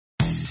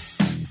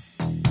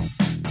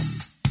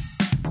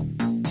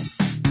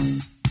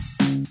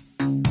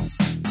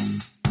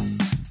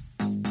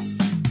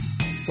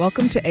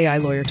Welcome to AI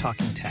Lawyer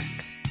Talking Tech,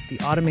 the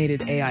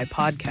automated AI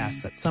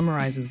podcast that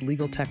summarizes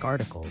legal tech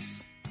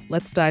articles.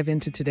 Let's dive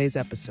into today's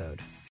episode.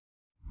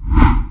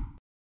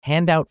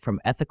 Handout from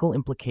Ethical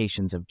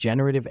Implications of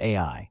Generative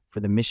AI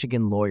for the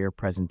Michigan Lawyer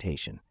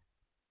Presentation.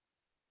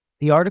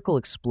 The article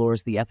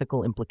explores the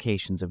ethical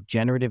implications of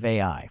generative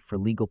AI for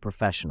legal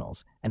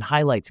professionals and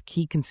highlights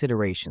key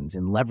considerations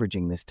in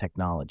leveraging this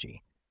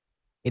technology.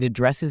 It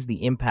addresses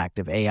the impact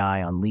of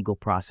AI on legal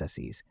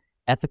processes,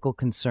 ethical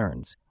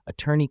concerns,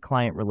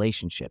 attorney-client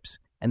relationships,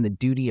 and the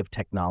duty of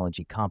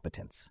technology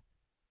competence.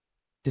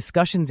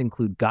 Discussions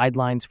include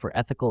guidelines for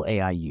ethical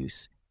AI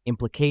use,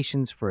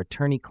 implications for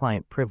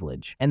attorney-client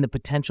privilege, and the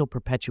potential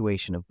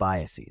perpetuation of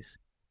biases.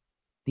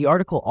 The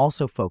article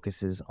also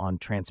focuses on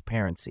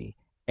transparency,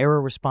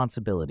 error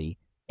responsibility,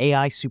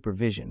 AI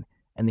supervision,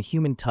 and the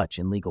human touch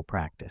in legal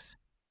practice.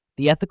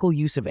 The ethical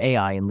use of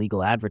AI in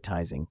legal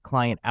advertising,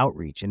 client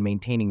outreach, and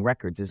maintaining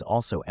records is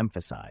also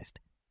emphasized.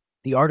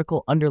 The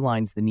article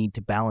underlines the need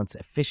to balance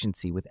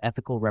efficiency with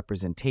ethical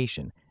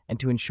representation and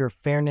to ensure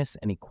fairness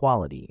and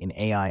equality in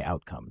AI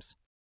outcomes.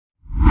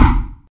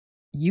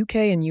 UK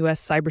and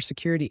US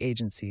cybersecurity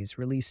agencies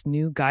released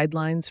new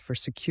guidelines for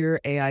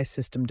secure AI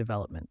system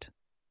development.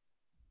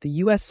 The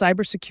US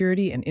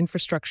Cybersecurity and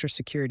Infrastructure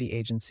Security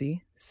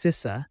Agency,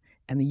 CISA,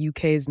 and the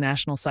UK's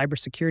National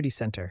Cybersecurity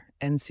Centre,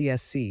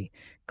 NCSC,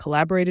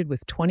 collaborated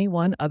with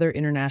 21 other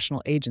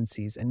international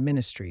agencies and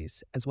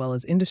ministries, as well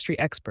as industry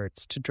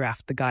experts, to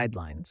draft the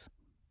guidelines.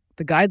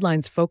 The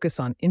guidelines focus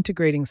on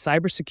integrating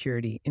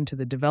cybersecurity into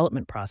the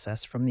development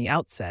process from the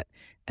outset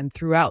and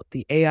throughout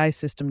the AI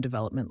system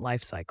development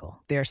lifecycle.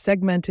 They are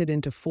segmented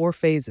into 4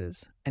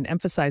 phases and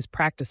emphasize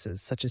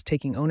practices such as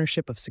taking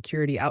ownership of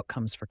security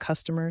outcomes for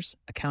customers,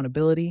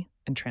 accountability,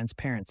 and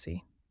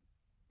transparency.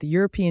 The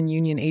European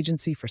Union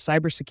Agency for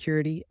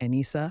Cybersecurity,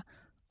 ENISA,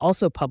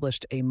 also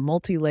published a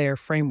multi-layer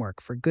framework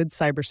for good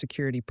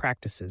cybersecurity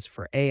practices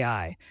for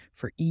AI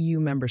for EU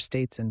member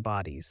states and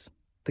bodies.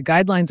 The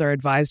guidelines are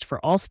advised for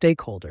all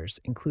stakeholders,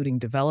 including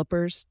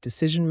developers,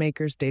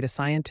 decision-makers, data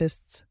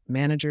scientists,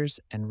 managers,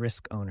 and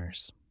risk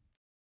owners.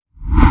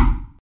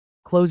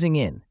 Closing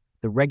in,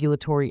 the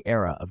regulatory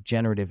era of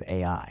generative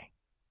AI.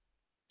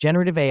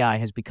 Generative AI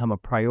has become a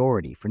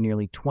priority for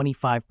nearly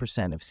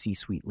 25% of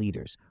C-suite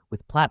leaders,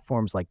 with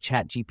platforms like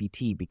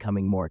ChatGPT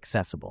becoming more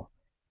accessible.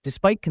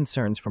 Despite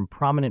concerns from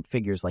prominent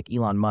figures like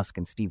Elon Musk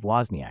and Steve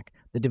Wozniak,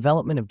 the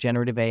development of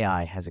generative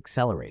AI has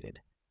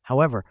accelerated.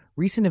 However,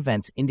 recent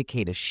events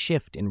indicate a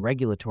shift in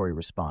regulatory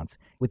response,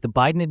 with the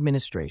Biden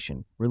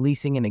administration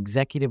releasing an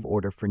executive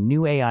order for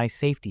new AI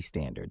safety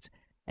standards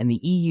and the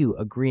EU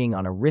agreeing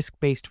on a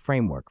risk-based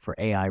framework for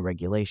AI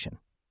regulation.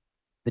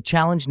 The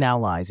challenge now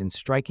lies in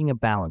striking a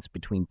balance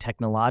between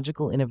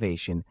technological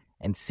innovation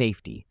and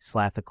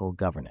safety/ethical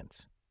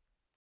governance.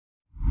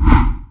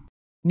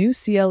 New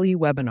CLE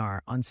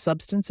webinar on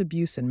substance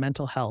abuse and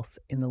mental health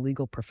in the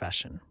legal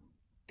profession.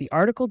 The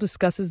article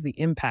discusses the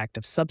impact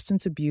of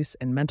substance abuse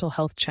and mental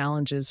health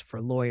challenges for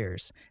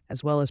lawyers,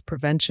 as well as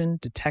prevention,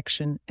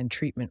 detection, and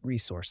treatment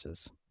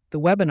resources. The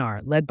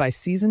webinar, led by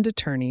seasoned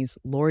attorneys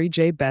Lori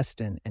J.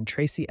 Beston and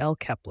Tracy L.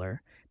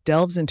 Kepler,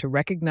 delves into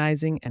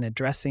recognizing and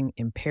addressing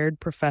impaired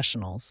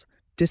professionals,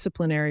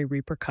 disciplinary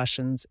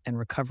repercussions, and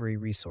recovery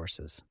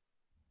resources.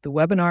 The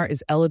webinar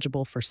is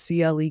eligible for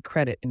CLE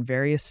credit in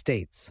various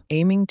states,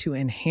 aiming to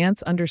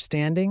enhance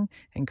understanding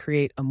and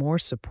create a more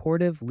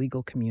supportive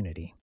legal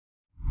community.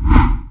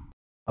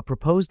 A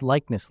proposed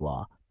likeness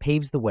law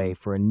paves the way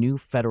for a new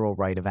federal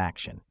right of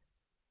action.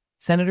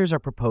 Senators are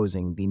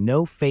proposing the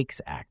No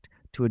Fakes Act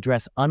to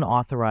address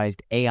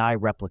unauthorized AI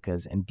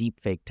replicas and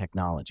deepfake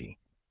technology.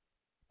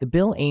 The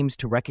bill aims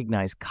to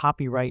recognize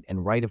copyright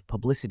and right of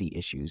publicity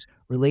issues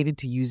related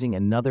to using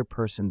another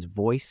person's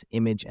voice,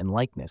 image, and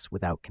likeness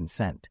without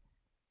consent.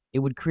 It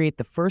would create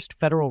the first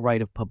federal right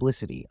of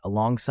publicity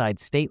alongside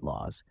state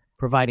laws,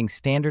 providing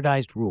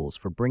standardized rules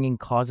for bringing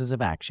causes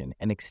of action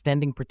and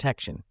extending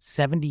protection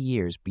 70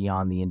 years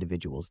beyond the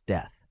individual's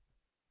death.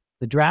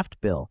 The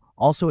draft bill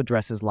also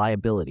addresses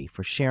liability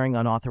for sharing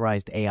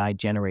unauthorized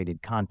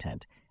AI-generated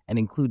content and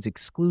includes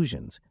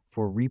exclusions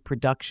for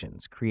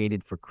reproductions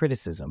created for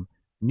criticism,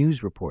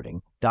 news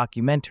reporting,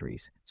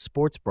 documentaries,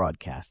 sports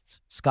broadcasts,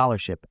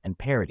 scholarship, and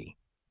parody.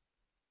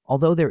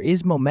 Although there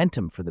is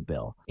momentum for the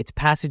bill, its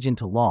passage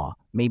into law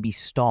may be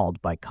stalled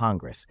by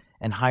Congress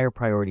and higher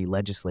priority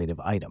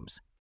legislative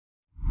items.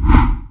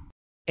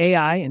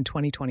 AI in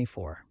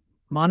 2024: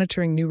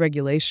 monitoring new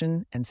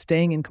regulation and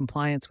staying in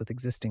compliance with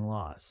existing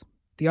laws.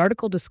 The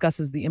article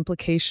discusses the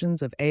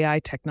implications of AI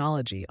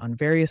technology on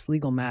various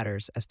legal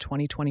matters as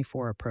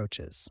 2024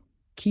 approaches.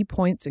 Key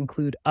points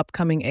include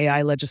upcoming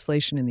AI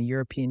legislation in the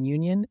European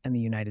Union and the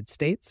United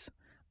States,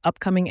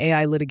 upcoming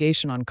AI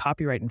litigation on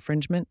copyright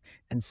infringement,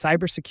 and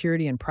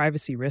cybersecurity and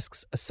privacy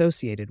risks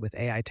associated with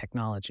AI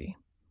technology.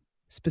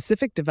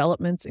 Specific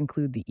developments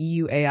include the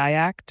EU AI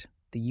Act,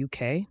 the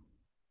UK,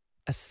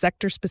 a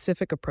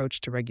sector-specific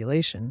approach to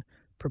regulation,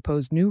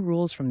 proposed new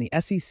rules from the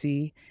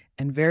SEC,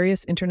 and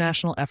various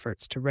international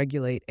efforts to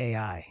regulate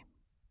AI.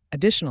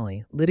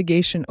 Additionally,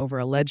 litigation over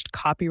alleged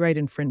copyright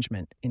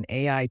infringement in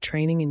AI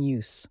training and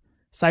use,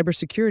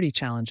 cybersecurity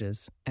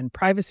challenges, and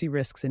privacy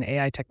risks in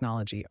AI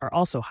technology are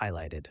also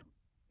highlighted.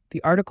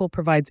 The article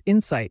provides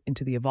insight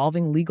into the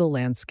evolving legal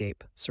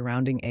landscape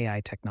surrounding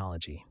AI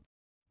technology.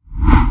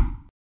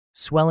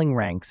 Swelling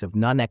ranks of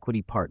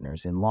non-equity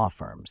partners in law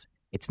firms.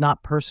 It's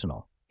not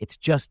personal, it's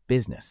just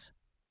business.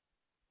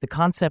 The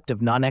concept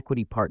of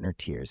non-equity partner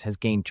tiers has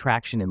gained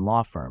traction in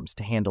law firms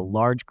to handle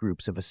large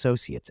groups of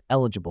associates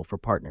eligible for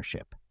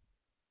partnership.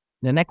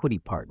 Non-equity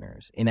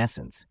partners, in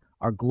essence,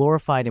 are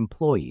glorified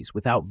employees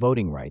without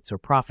voting rights or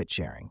profit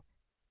sharing.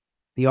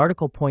 The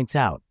article points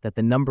out that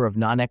the number of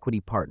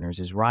non-equity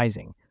partners is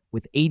rising,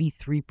 with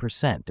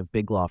 83% of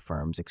big law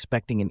firms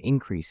expecting an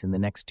increase in the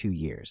next 2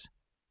 years.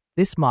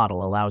 This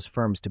model allows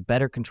firms to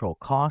better control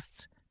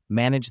costs,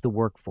 manage the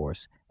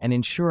workforce, and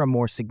ensure a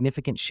more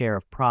significant share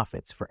of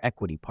profits for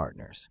equity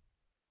partners.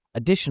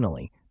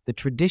 Additionally, the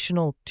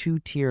traditional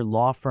two-tier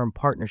law firm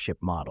partnership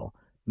model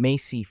may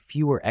see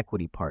fewer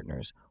equity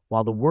partners,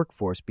 while the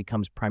workforce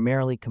becomes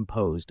primarily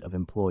composed of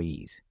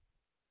employees.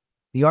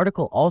 The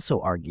article also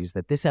argues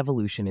that this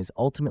evolution is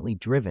ultimately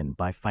driven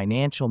by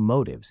financial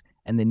motives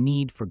and the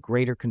need for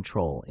greater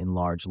control in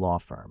large law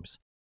firms.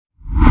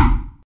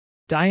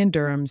 Dye &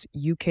 Durham's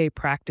UK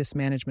Practice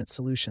Management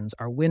Solutions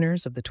are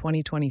winners of the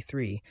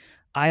 2023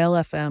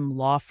 ILFM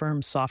Law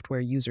Firm Software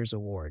Users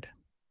Award.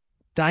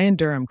 Dye &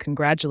 Durham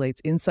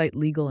congratulates Insight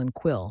Legal and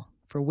Quill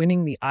for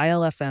winning the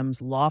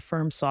ILFM's Law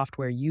Firm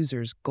Software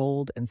Users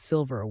Gold and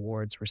Silver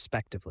Awards,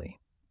 respectively.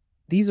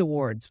 These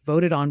awards,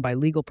 voted on by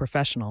legal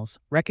professionals,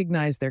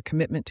 recognize their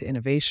commitment to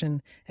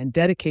innovation and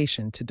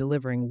dedication to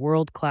delivering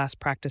world-class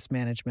practice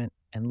management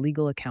and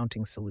legal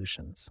accounting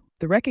solutions.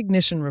 The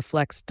recognition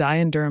reflects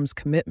Dye & Durham's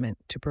commitment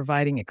to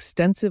providing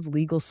extensive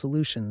legal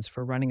solutions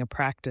for running a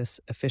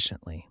practice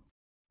efficiently.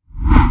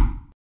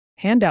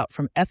 Handout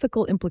from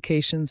Ethical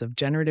Implications of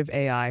Generative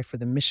AI for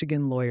the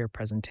Michigan Lawyer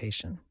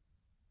presentation.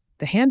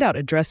 The handout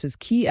addresses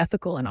key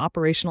ethical and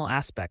operational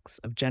aspects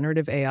of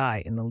generative AI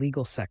in the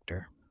legal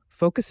sector,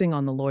 focusing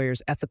on the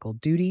lawyer's ethical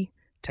duty,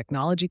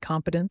 technology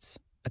competence,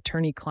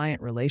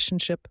 attorney-client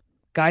relationship,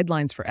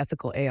 guidelines for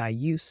ethical AI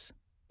use,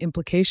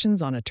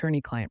 implications on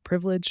attorney-client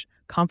privilege,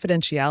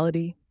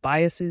 confidentiality,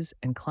 biases,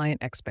 and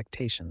client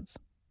expectations.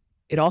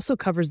 It also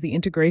covers the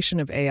integration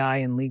of AI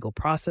in legal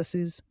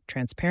processes,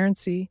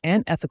 transparency,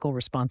 and ethical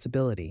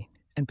responsibility,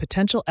 and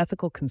potential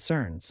ethical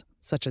concerns,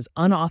 such as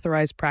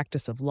unauthorized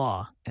practice of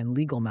law and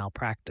legal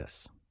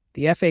malpractice.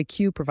 The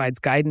FAQ provides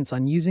guidance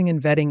on using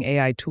and vetting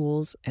AI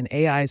tools and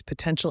AI's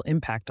potential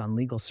impact on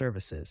legal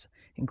services,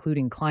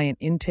 including client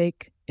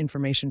intake,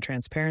 information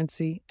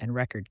transparency, and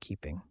record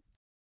keeping.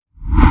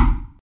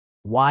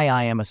 Why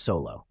I am a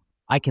solo.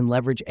 I can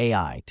leverage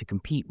AI to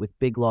compete with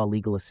big law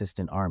legal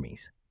assistant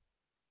armies.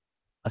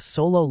 A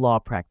solo law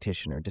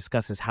practitioner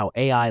discusses how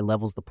AI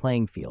levels the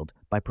playing field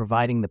by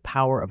providing the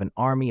power of an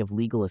army of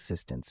legal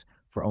assistants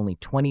for only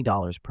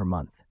 $20 per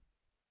month.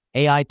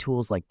 AI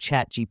tools like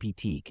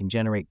ChatGPT can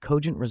generate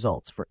cogent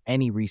results for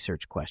any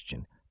research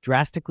question,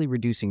 drastically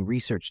reducing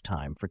research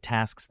time for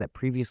tasks that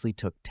previously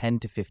took 10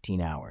 to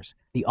 15 hours.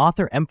 The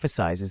author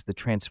emphasizes the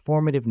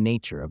transformative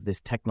nature of this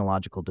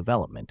technological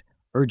development,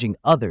 urging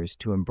others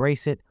to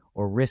embrace it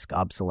or risk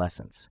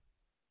obsolescence.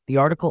 The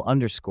article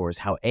underscores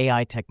how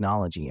AI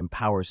technology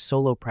empowers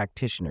solo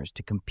practitioners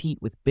to compete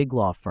with big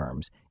law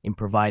firms in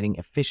providing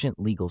efficient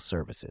legal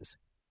services.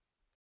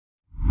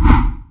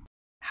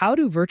 How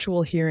do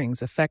virtual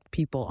hearings affect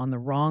people on the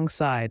wrong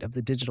side of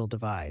the digital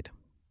divide?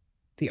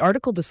 The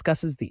article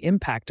discusses the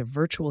impact of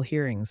virtual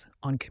hearings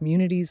on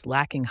communities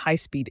lacking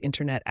high-speed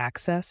internet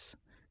access,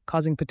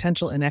 causing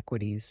potential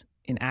inequities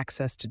in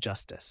access to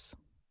justice.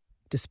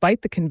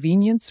 Despite the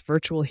convenience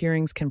virtual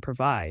hearings can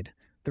provide,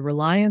 the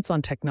reliance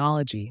on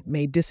technology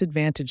may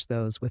disadvantage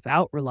those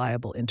without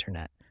reliable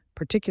internet,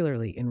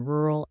 particularly in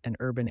rural and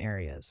urban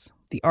areas.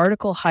 The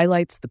article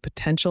highlights the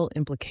potential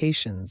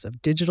implications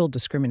of digital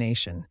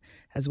discrimination,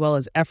 as well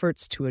as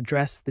efforts to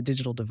address the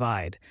digital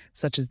divide,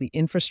 such as the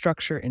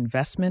Infrastructure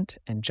Investment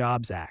and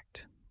Jobs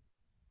Act.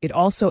 It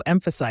also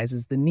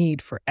emphasizes the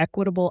need for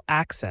equitable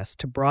access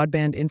to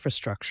broadband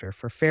infrastructure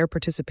for fair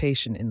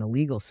participation in the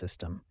legal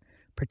system,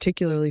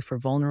 particularly for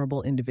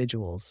vulnerable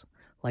individuals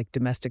like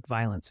domestic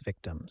violence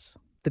victims.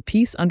 The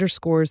piece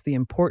underscores the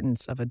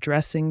importance of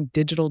addressing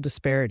digital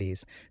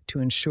disparities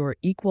to ensure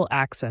equal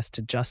access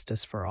to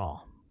justice for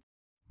all.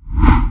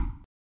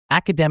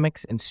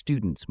 Academics and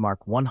students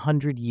mark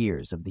 100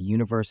 years of the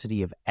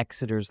University of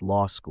Exeter's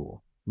Law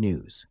School.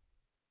 News.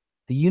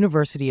 The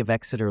University of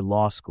Exeter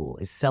Law School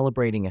is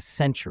celebrating a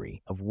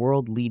century of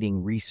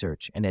world-leading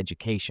research and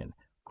education,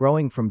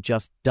 growing from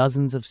just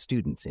dozens of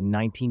students in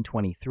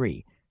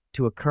 1923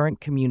 to a current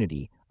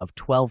community of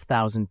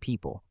 12,000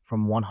 people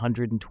from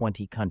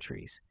 120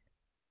 countries.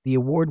 The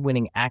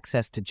award-winning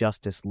Access to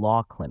Justice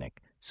Law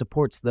Clinic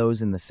supports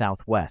those in the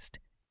Southwest,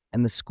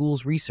 and the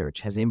school's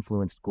research has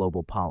influenced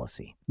global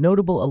policy.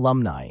 Notable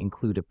alumni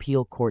include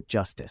Appeal Court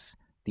Justice,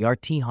 the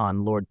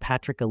Artihan Lord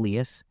Patrick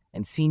Elias,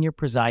 and Senior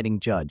Presiding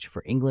Judge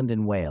for England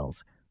and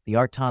Wales, the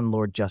Arton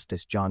Lord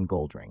Justice John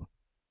Goldring.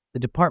 The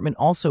department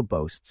also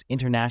boasts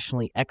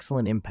internationally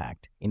excellent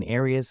impact in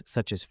areas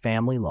such as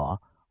family law,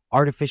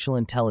 artificial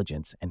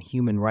intelligence, and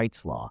human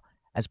rights law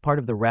as part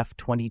of the REF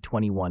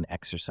 2021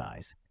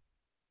 exercise.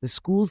 The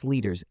school's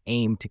leaders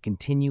aim to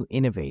continue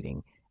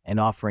innovating and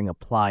offering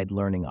applied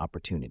learning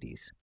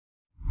opportunities.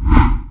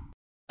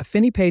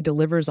 AffiniPay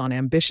delivers on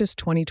ambitious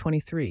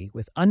 2023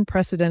 with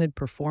unprecedented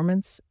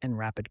performance and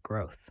rapid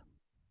growth.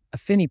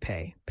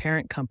 AffiniPay,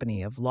 parent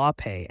company of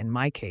LawPay and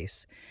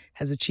MyCase,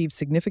 has achieved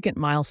significant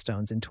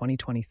milestones in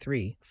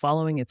 2023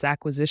 following its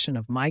acquisition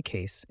of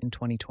MyCase in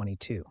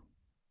 2022.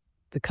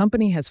 The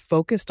company has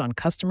focused on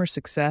customer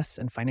success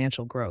and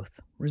financial growth,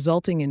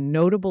 resulting in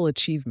notable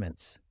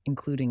achievements,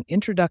 including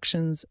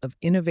introductions of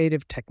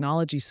innovative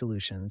technology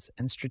solutions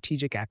and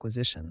strategic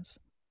acquisitions.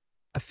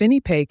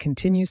 AffiniPay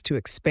continues to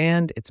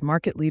expand its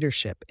market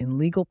leadership in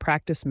legal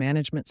practice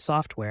management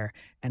software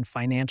and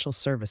financial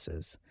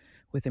services,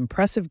 with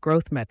impressive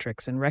growth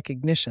metrics and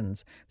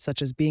recognitions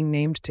such as being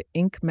named to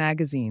Inc.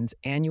 magazine's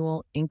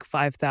annual Inc.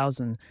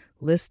 5000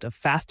 list of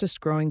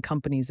fastest-growing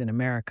companies in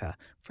America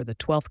for the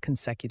 12th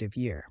consecutive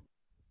year.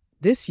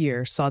 This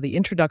year saw the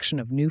introduction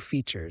of new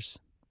features,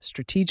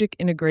 strategic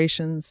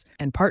integrations,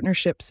 and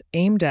partnerships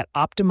aimed at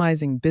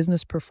optimizing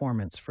business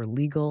performance for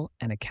legal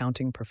and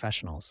accounting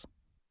professionals.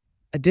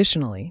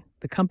 Additionally,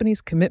 the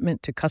company's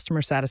commitment to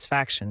customer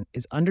satisfaction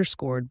is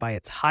underscored by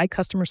its high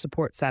customer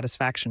support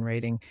satisfaction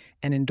rating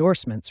and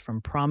endorsements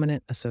from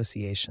prominent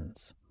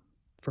associations.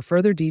 For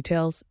further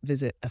details,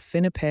 visit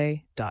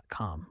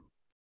affinipay.com.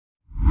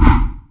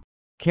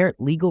 Carrot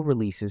Legal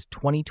releases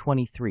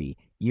 2023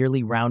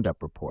 Yearly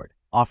Roundup Report,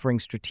 offering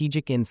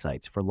strategic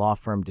insights for law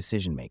firm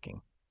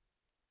decision-making.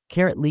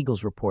 Carrot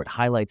Legal's report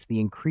highlights the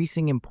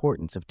increasing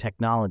importance of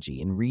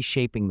technology in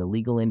reshaping the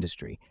legal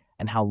industry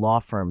and how law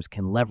firms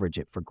can leverage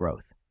it for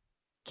growth.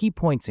 Key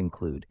points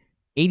include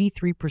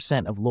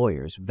 83% of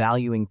lawyers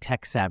valuing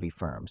tech-savvy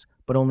firms,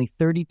 but only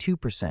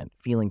 32%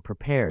 feeling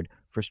prepared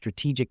for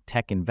strategic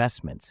tech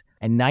investments,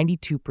 and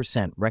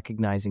 92%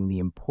 recognizing the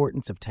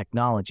importance of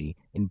technology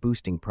in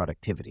boosting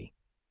productivity.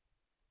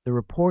 The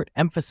report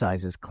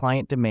emphasizes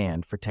client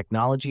demand for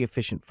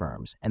technology-efficient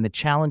firms and the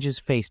challenges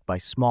faced by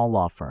small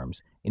law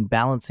firms in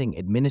balancing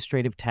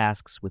administrative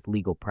tasks with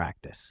legal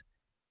practice.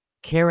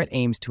 Carrot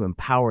aims to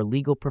empower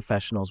legal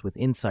professionals with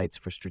insights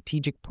for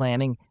strategic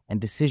planning and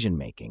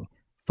decision-making,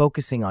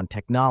 focusing on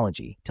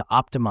technology to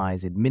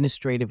optimize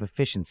administrative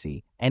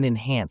efficiency and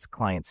enhance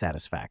client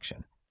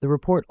satisfaction. The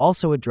report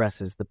also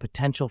addresses the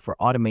potential for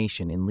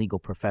automation in legal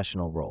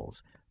professional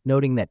roles,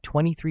 noting that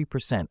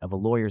 23% of a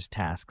lawyer's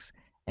tasks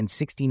and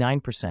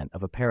 69%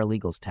 of a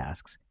paralegal's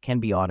tasks can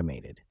be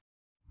automated.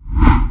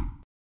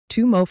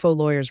 2 MoFo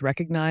lawyers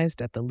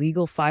recognized at the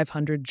Legal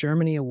 500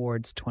 Germany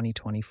Awards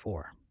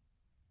 2024.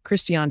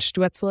 Christian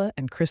Stuetzle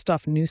and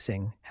Christoph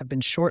Nüssing have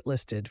been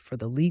shortlisted for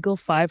the Legal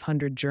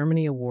 500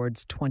 Germany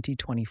Awards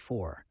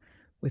 2024,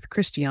 with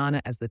Christiane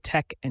as the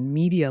Tech and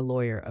Media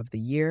Lawyer of the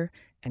Year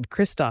and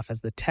Christoph as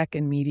the Tech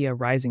and Media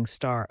Rising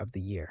Star of the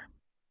Year.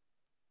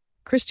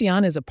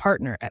 Christiane is a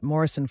partner at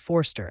Morrison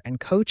Foerster and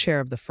co-chair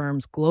of the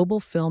firm's Global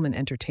Film and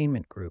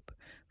Entertainment Group,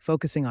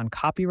 focusing on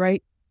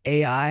copyright,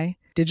 AI,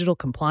 digital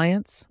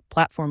compliance,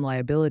 platform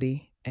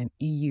liability, and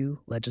EU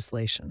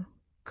legislation.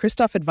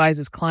 Christoph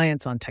advises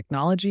clients on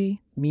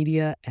technology,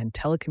 media, and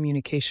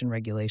telecommunication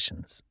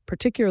regulations,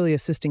 particularly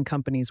assisting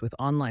companies with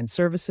online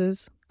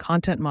services,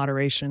 content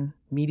moderation,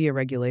 media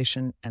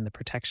regulation, and the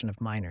protection of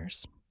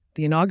minors.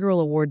 The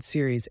inaugural award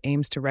series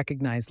aims to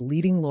recognize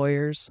leading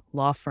lawyers,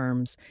 law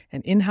firms,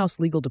 and in-house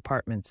legal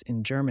departments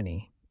in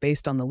Germany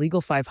based on the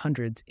Legal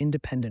 500's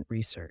independent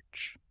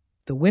research.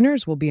 The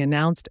winners will be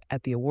announced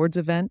at the awards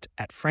event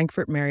at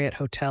Frankfurt Marriott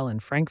Hotel in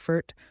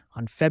Frankfurt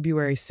on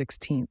February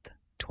 16th,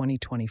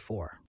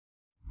 2024.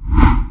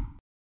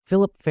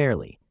 Philip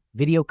Fairley,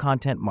 Video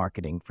Content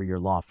Marketing for Your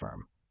Law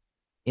Firm.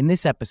 In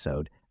this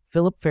episode,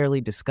 Philip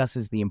Fairley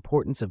discusses the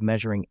importance of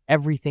measuring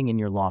everything in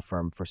your law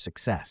firm for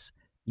success,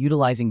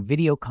 utilizing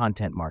video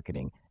content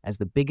marketing as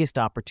the biggest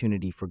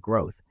opportunity for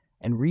growth,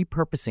 and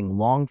repurposing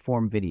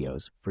long-form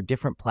videos for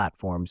different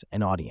platforms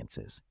and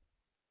audiences.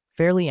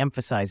 Fairley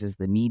emphasizes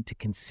the need to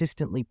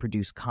consistently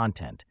produce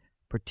content,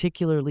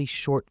 particularly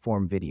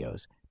short-form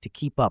videos, to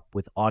keep up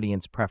with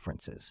audience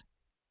preferences.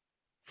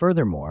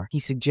 Furthermore, he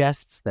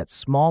suggests that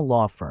small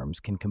law firms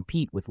can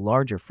compete with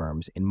larger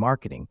firms in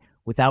marketing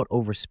without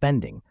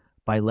overspending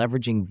by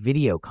leveraging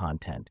video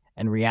content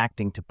and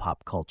reacting to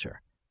pop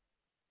culture.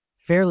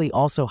 Fairley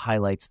also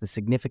highlights the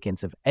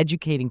significance of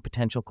educating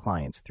potential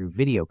clients through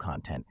video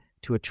content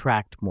to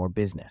attract more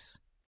business.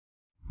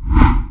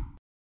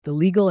 The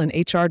Legal and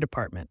HR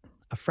Department,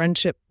 a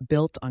friendship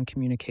built on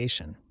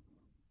communication.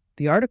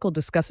 The article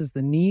discusses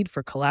the need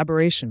for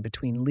collaboration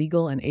between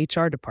legal and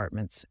HR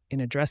departments in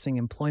addressing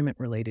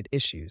employment-related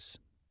issues.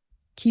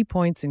 Key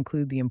points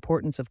include the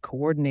importance of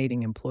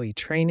coordinating employee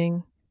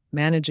training,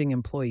 managing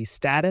employee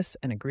status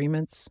and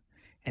agreements,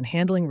 and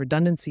handling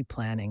redundancy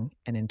planning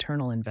and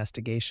internal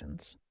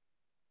investigations.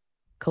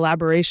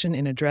 Collaboration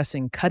in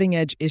addressing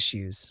cutting-edge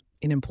issues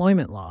in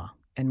employment law,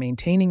 and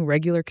maintaining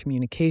regular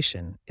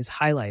communication is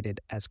highlighted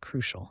as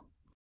crucial.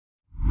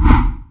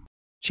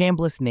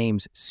 Chambliss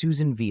names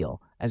Susan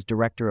Veal as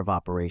Director of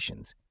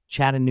Operations,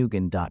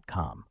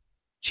 Chattanoogan.com.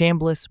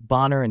 Chambliss,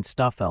 Bonner &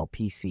 Stoffel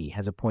PC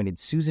has appointed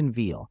Susan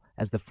Veal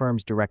as the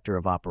firm's Director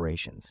of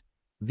Operations.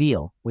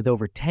 Veal, with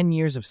over 10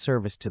 years of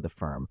service to the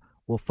firm,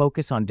 will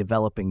focus on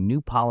developing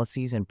new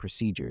policies and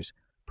procedures,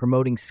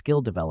 promoting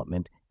skill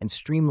development, and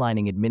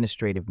streamlining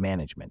administrative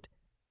management,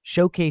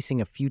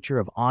 showcasing a future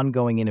of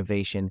ongoing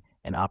innovation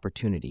and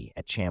opportunity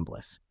at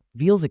Chambliss.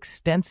 Veal's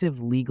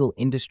extensive legal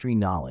industry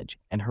knowledge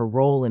and her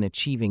role in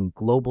achieving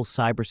global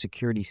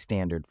cybersecurity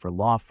standard for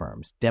law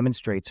firms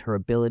demonstrates her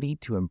ability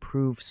to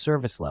improve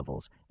service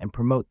levels and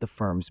promote the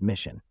firm's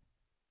mission.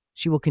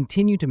 She will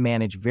continue to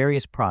manage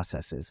various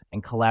processes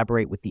and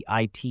collaborate with the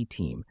IT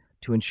team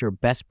to ensure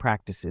best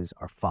practices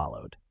are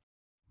followed.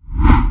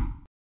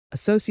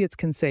 Associates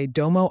can say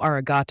domo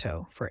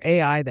arigato for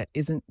AI that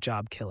isn't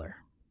job killer.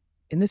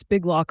 In this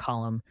Big Law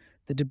column,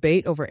 the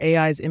debate over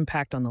AI's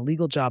impact on the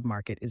legal job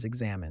market is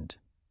examined.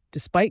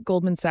 Despite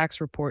Goldman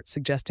Sachs' report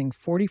suggesting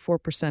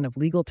 44% of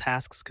legal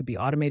tasks could be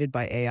automated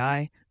by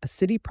AI, a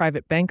Citi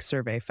Private Bank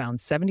survey found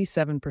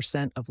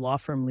 77% of law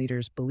firm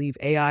leaders believe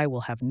AI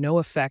will have no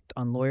effect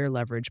on lawyer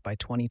leverage by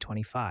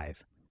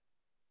 2025.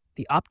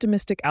 The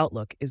optimistic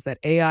outlook is that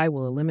AI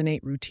will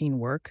eliminate routine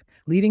work,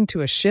 leading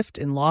to a shift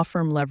in law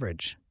firm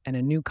leverage and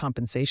a new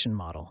compensation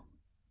model.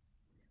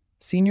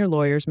 Senior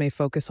lawyers may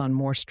focus on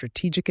more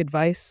strategic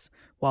advice,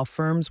 while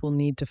firms will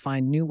need to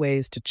find new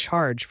ways to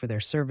charge for their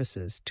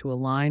services to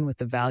align with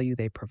the value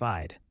they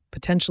provide,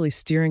 potentially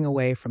steering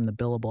away from the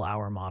billable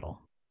hour model.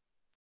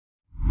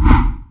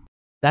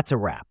 That's a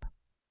wrap.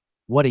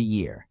 What a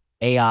year.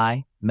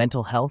 AI,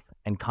 mental health,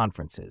 and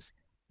conferences.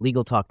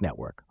 Legal Talk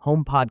Network,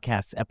 home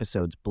podcasts,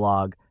 episodes,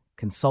 blog,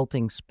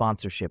 consulting,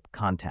 sponsorship,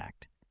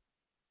 contact.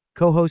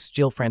 Co-hosts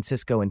Jill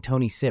Francisco and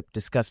Tony Sipp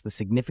discuss the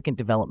significant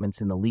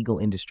developments in the legal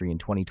industry in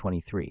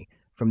 2023,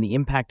 from the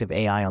impact of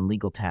AI on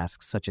legal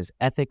tasks such as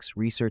ethics,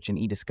 research, and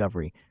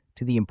e-discovery,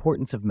 to the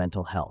importance of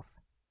mental health.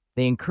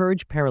 They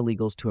encourage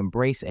paralegals to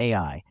embrace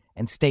AI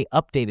and stay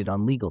updated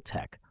on legal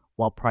tech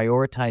while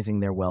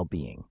prioritizing their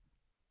well-being.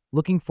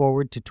 Looking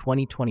forward to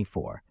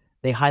 2024,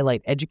 they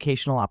highlight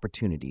educational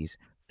opportunities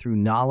through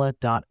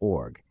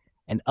NALA.org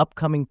and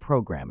upcoming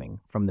programming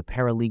from the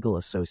Paralegal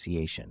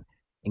Association,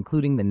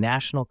 including the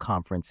National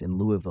Conference in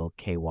Louisville,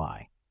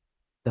 KY.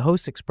 The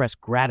hosts express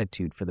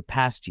gratitude for the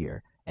past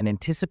year and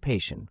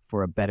anticipation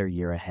for a better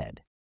year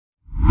ahead.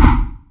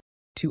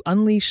 To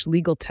unleash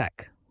legal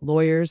tech,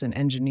 lawyers and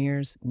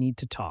engineers need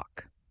to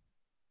talk.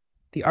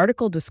 The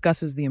article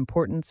discusses the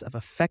importance of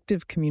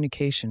effective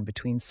communication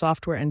between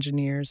software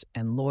engineers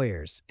and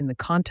lawyers in the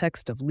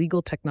context of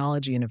legal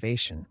technology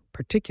innovation,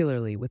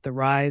 particularly with the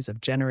rise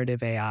of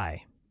generative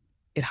AI.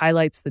 It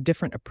highlights the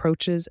different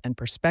approaches and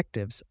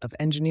perspectives of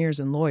engineers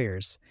and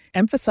lawyers,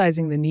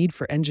 emphasizing the need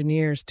for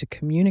engineers to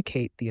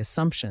communicate the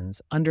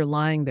assumptions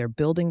underlying their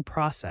building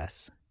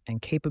process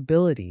and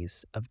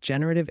capabilities of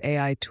generative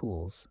AI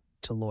tools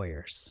to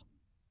lawyers.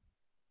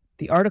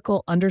 The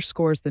article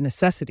underscores the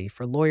necessity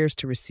for lawyers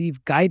to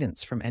receive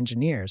guidance from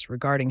engineers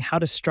regarding how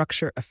to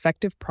structure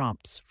effective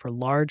prompts for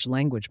large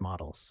language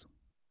models,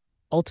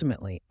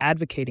 ultimately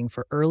advocating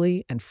for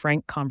early and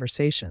frank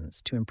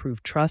conversations to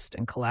improve trust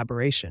and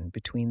collaboration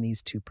between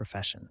these two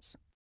professions.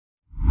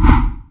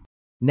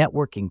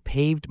 Networking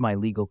paved my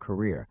legal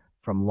career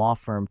from law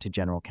firm to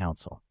general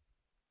counsel.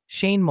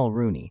 Shane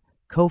Mulrooney,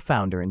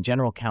 co-founder and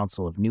general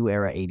counsel of New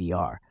Era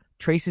ADR,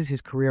 traces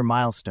his career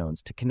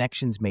milestones to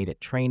connections made at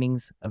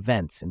trainings,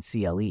 events, and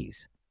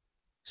CLEs.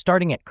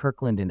 Starting at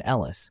Kirkland &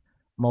 Ellis,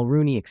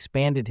 Mulrooney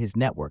expanded his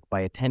network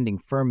by attending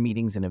firm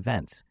meetings and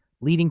events,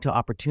 leading to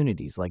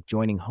opportunities like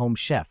joining Home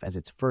Chef as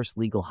its first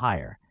legal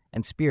hire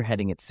and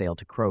spearheading its sale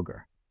to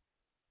Kroger.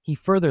 He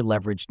further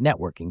leveraged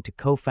networking to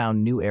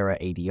co-found New Era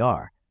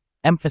ADR,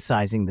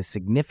 emphasizing the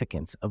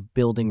significance of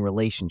building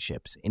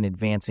relationships in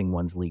advancing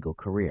one's legal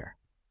career.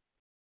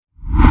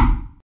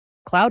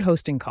 Cloud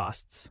hosting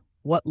costs.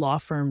 What law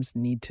firms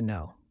need to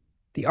know.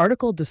 The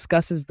article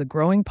discusses the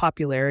growing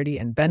popularity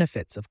and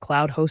benefits of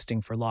cloud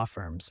hosting for law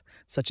firms,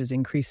 such as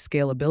increased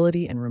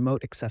scalability and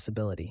remote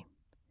accessibility.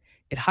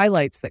 It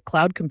highlights that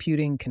cloud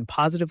computing can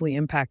positively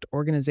impact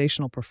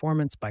organizational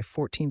performance by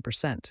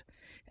 14%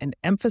 and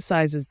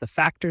emphasizes the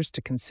factors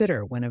to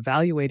consider when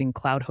evaluating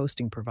cloud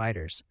hosting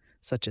providers,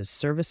 such as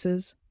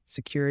services,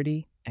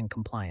 security, and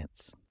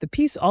compliance. The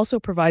piece also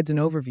provides an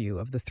overview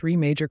of the three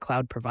major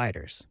cloud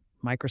providers,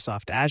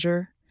 Microsoft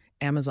Azure,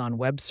 Amazon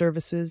Web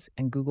Services,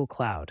 and Google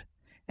Cloud,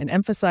 and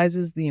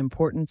emphasizes the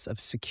importance of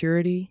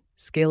security,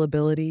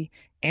 scalability,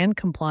 and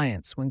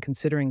compliance when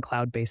considering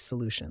cloud-based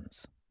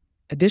solutions.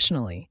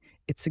 Additionally,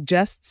 it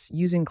suggests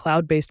using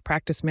cloud-based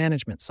practice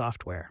management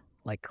software,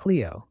 like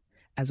Clio,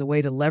 as a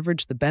way to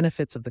leverage the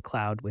benefits of the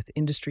cloud with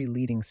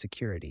industry-leading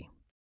security.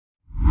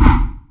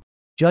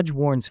 Judge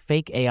warns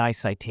fake AI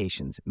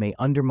citations may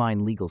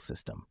undermine legal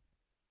system.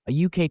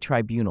 A UK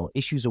tribunal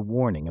issues a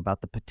warning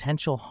about the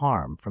potential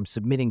harm from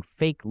submitting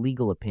fake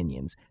legal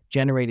opinions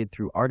generated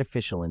through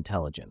artificial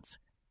intelligence.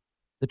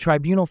 The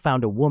tribunal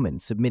found a woman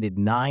submitted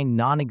 9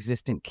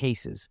 non-existent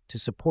cases to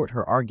support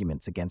her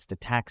arguments against a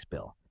tax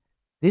bill.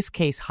 This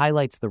case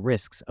highlights the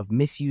risks of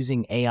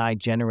misusing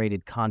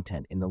AI-generated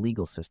content in the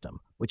legal system,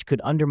 which could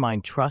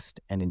undermine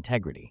trust and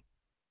integrity.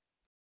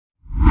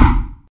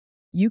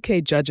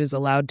 UK judges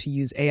allowed to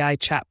use AI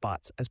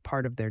chatbots as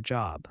part of their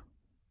job.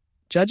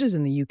 Judges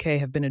in the UK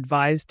have been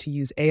advised to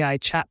use AI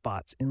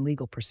chatbots in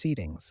legal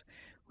proceedings,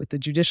 with the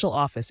Judicial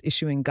Office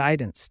issuing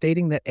guidance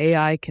stating that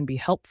AI can be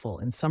helpful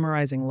in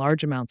summarizing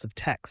large amounts of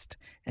text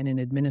and in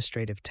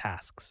administrative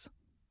tasks.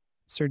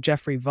 Sir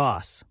Geoffrey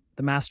Voss,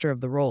 the Master of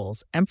the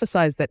Rolls,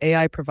 emphasized that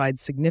AI provides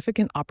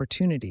significant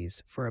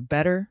opportunities for a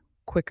better,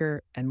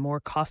 quicker, and more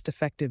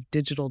cost-effective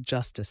digital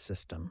justice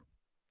system,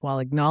 while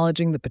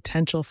acknowledging the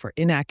potential for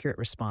inaccurate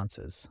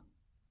responses.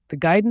 The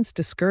guidance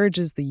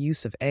discourages the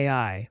use of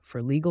AI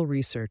for legal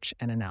research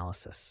and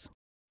analysis.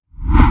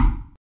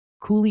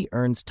 Cooley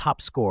earns top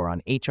score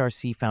on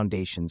HRC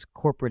Foundation's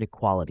Corporate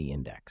Equality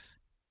Index.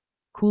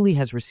 Cooley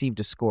has received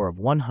a score of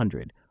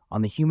 100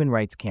 on the Human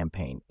Rights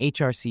Campaign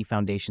HRC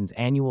Foundation's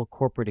annual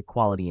Corporate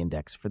Equality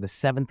Index for the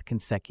 7th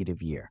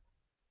consecutive year.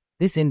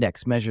 This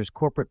index measures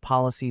corporate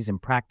policies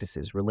and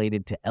practices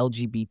related to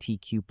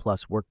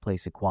LGBTQ+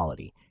 workplace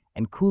equality,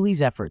 and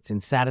Cooley's efforts in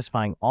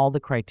satisfying all the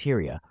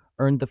criteria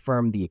earned the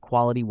firm the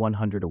Equality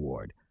 100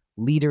 Award,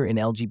 Leader in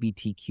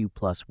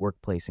LGBTQ+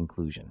 Workplace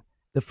Inclusion.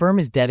 The firm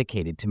is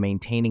dedicated to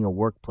maintaining a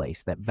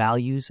workplace that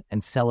values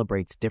and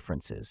celebrates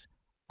differences,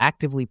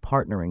 actively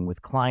partnering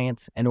with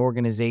clients and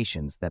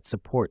organizations that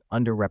support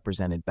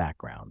underrepresented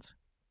backgrounds.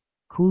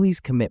 Cooley's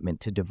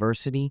commitment to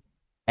diversity,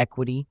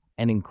 equity,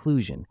 and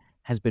inclusion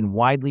has been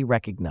widely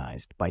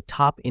recognized by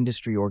top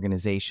industry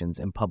organizations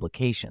and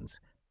publications,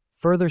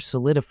 further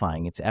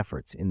solidifying its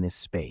efforts in this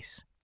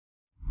space.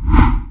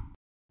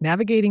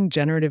 Navigating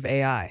generative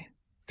AI.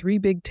 3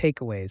 big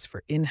takeaways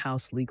for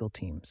in-house legal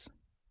teams.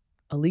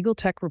 A legal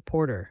tech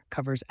reporter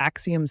covers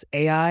Axiom's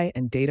AI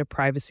and data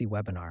privacy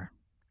webinar,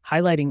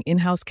 highlighting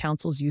in-house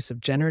counsel's use of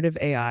generative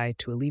AI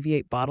to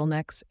alleviate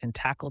bottlenecks and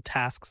tackle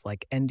tasks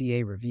like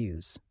NDA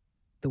reviews.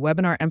 The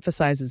webinar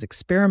emphasizes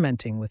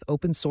experimenting with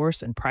open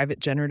source and private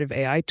generative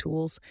AI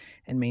tools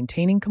and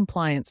maintaining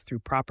compliance through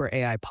proper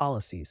AI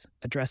policies,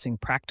 addressing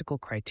practical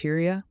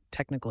criteria,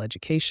 technical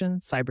education,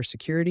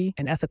 cybersecurity,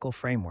 and ethical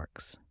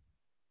frameworks.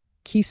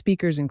 Key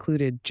speakers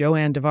included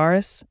Joanne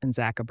Devaris and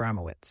Zach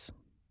Abramowitz.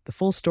 The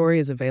full story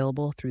is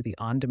available through the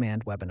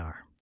on-demand webinar.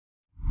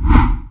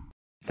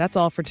 That's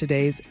all for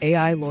today's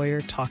AI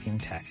Lawyer Talking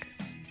Tech.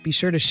 Be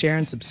sure to share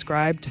and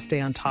subscribe to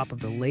stay on top of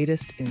the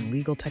latest in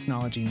legal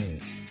technology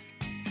news.